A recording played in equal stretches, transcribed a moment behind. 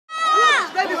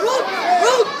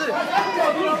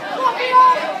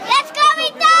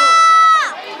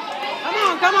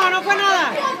no fue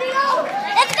nada.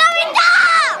 ¡Let's go, Vito!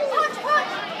 Let's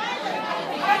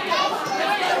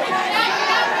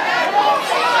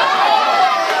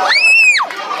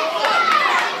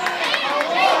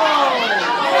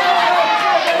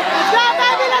go,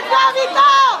 baby, let's go,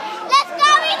 Vito! ¡Let's go,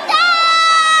 Vito!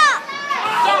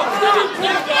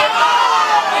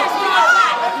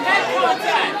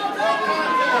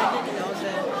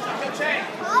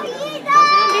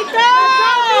 Vito!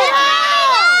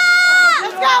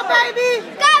 Let's go, baby!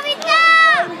 Go, Vito!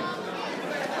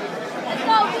 Let's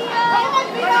go, Vito!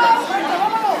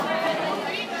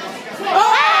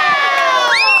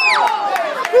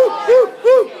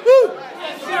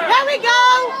 There we go!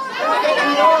 Let's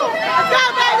go,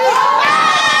 baby!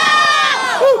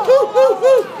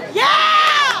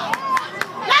 Yeah!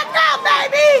 Let's go,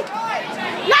 baby!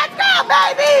 Let's go,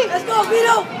 baby! Let's go,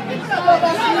 Vito!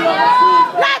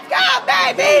 Let's go,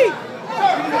 baby!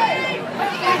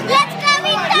 Let's go,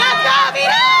 Vito! Let's go,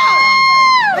 Vito!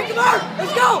 Make him hard!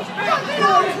 Let's go!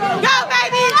 Go,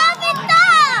 baby! Go, Vito!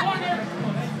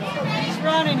 He's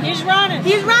running, he's running.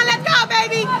 He's running, let's go,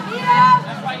 baby!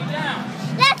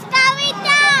 Let's go,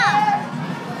 Vito!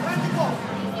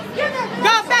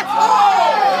 Go, back!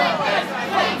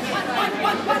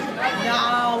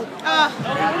 No.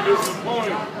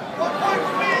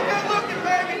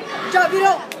 Good job,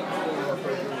 Vito!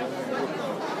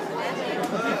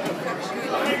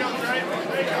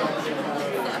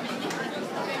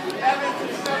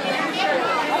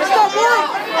 Let's go, boy!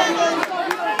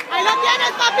 Ahí lo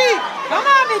tienes, papi! Come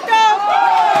on, Vito!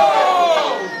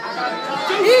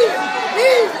 Easy,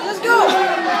 easy, let's go!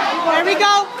 There we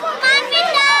go! Come on,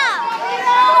 Vito!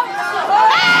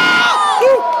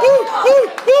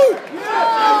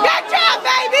 Good job,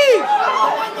 baby!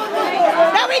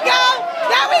 There we go!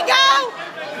 There we go!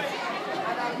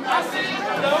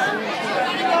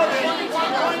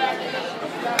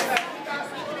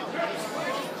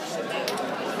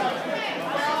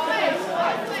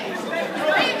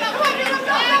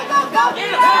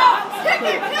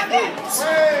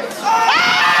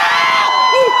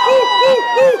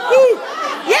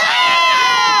 Yeah!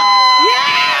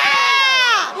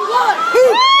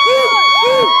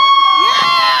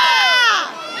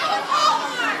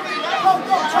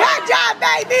 Good job,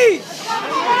 baby!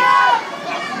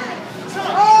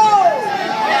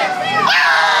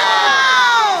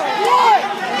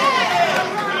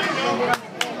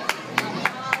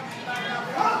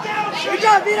 Good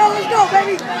job, Vito. Let's go,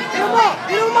 baby. Hit him up.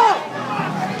 Hit him up.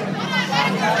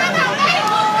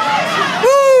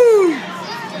 Woo!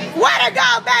 Way to go,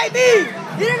 baby!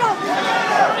 Hit it up.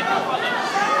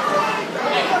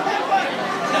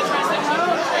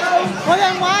 Well,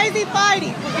 then why is he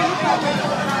fighting?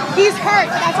 He's hurt.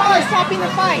 That's why he's stopping the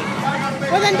fight.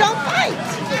 Well, then don't fight.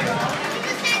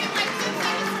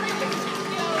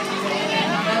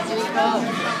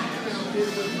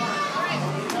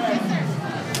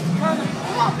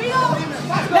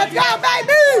 Let's go,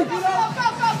 baby!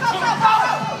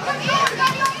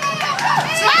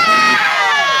 Oh!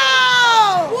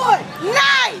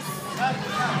 Nice!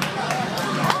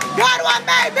 Good one,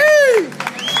 baby!